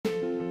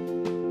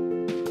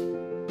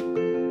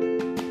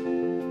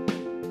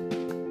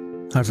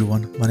Hi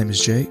everyone, my name is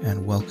Jay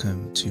and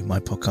welcome to my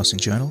podcasting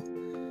journal.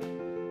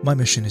 My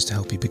mission is to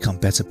help you become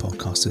better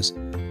podcasters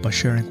by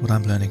sharing what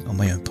I'm learning on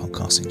my own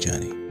podcasting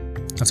journey.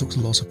 I talked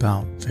a lot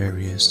about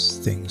various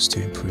things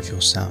to improve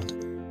your sound,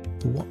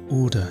 but what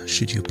order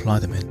should you apply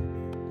them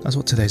in? That's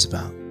what today's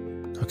about.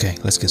 Okay,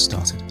 let's get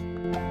started.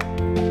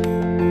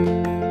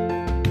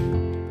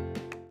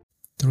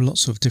 There are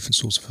lots of different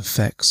sorts of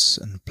effects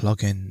and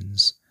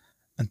plugins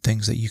and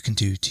things that you can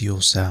do to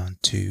your sound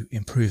to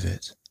improve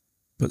it.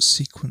 But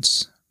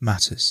sequence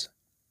matters.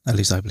 At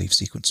least I believe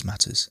sequence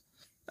matters.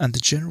 And the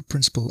general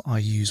principle I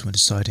use when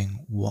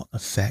deciding what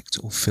effect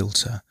or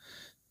filter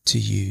to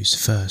use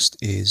first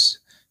is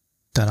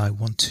that I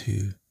want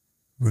to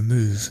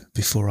remove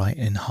before I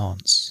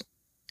enhance.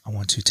 I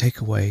want to take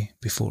away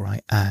before I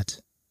add.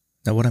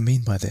 Now what I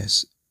mean by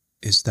this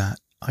is that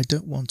I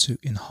don't want to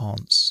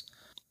enhance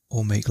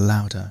or make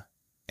louder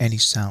any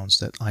sounds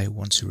that I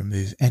want to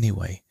remove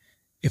anyway.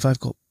 If I've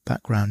got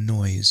background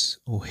noise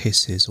or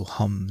hisses or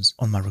hums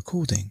on my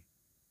recording,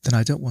 then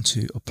I don't want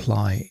to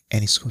apply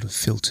any sort of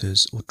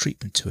filters or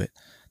treatment to it.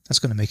 That's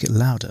going to make it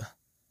louder.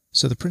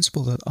 So the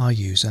principle that I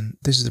use, and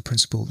this is the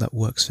principle that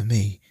works for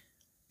me,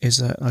 is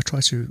that I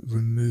try to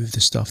remove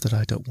the stuff that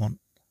I don't want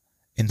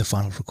in the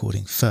final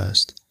recording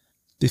first,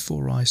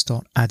 before I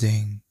start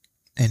adding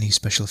any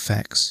special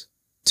effects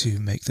to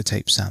make the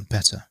tape sound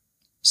better.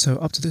 So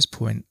up to this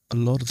point, a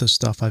lot of the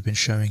stuff I've been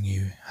showing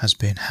you has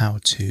been how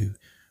to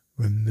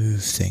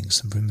remove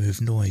things and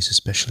remove noise.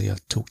 Especially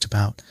I've talked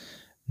about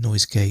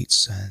noise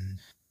gates and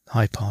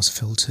high pass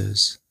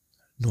filters,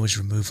 noise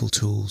removal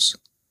tools,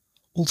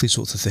 all these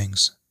sorts of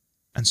things.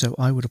 And so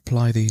I would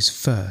apply these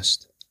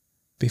first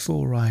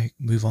before I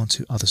move on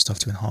to other stuff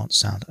to enhance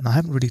sound. And I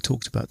haven't really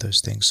talked about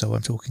those things, so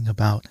I'm talking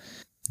about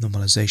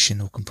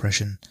normalization or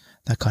compression,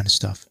 that kind of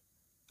stuff.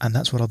 And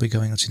that's what I'll be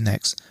going on to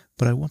next.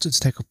 But I wanted to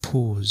take a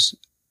pause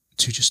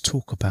to just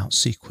talk about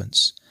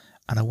sequence.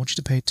 And I want you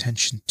to pay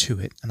attention to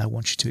it, and I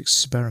want you to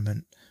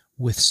experiment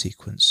with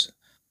sequence,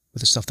 with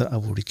the stuff that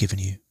I've already given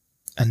you.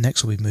 And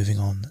next we'll be moving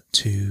on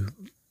to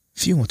a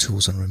few more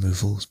tools on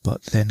removals,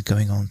 but then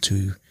going on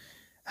to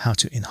how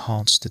to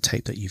enhance the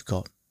tape that you've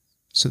got.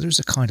 So there's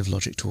a kind of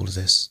logic to all of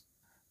this,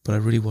 but I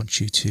really want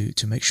you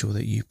to make sure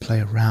that you play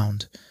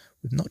around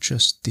with not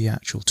just the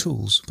actual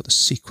tools, but the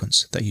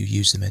sequence that you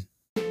use them in.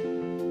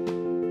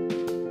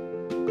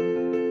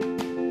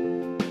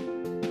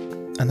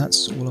 And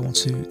that's all I want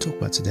to talk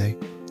about today.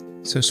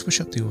 So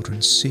switch up the order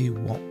and see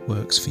what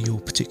works for your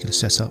particular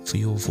setup, for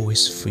your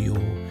voice, for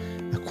your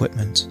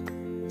equipment,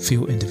 for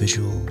your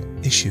individual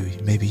issue.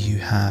 Maybe you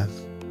have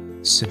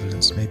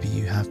sibilance, maybe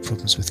you have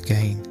problems with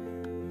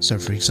gain. So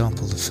for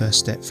example, the first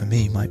step for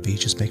me might be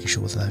just making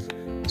sure that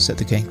I've set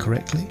the gain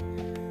correctly.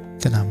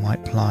 Then I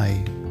might apply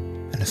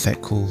an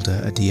effect called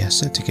a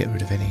de-esser to get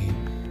rid of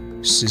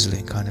any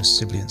sizzling kind of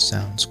sibilant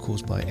sounds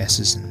caused by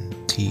S's and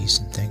T's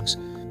and things.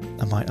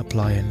 I might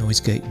apply a noise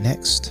gate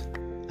next,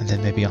 and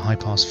then maybe a high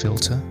pass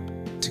filter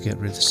to get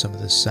rid of some of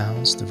the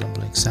sounds, the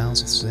rumbling sounds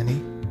if there's any.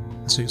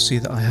 So you'll see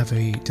that I have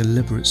a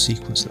deliberate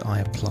sequence that I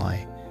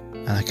apply,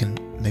 and I can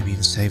maybe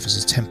even save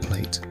as a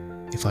template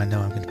if I know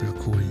I'm going to be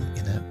recording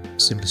in a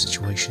similar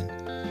situation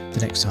the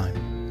next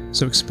time.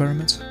 So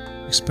experiment,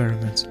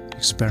 experiment,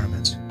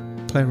 experiment.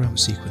 Play around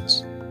with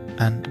sequence.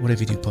 And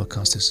whatever you do,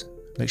 podcasters,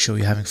 make sure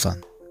you're having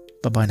fun.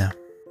 Bye bye now.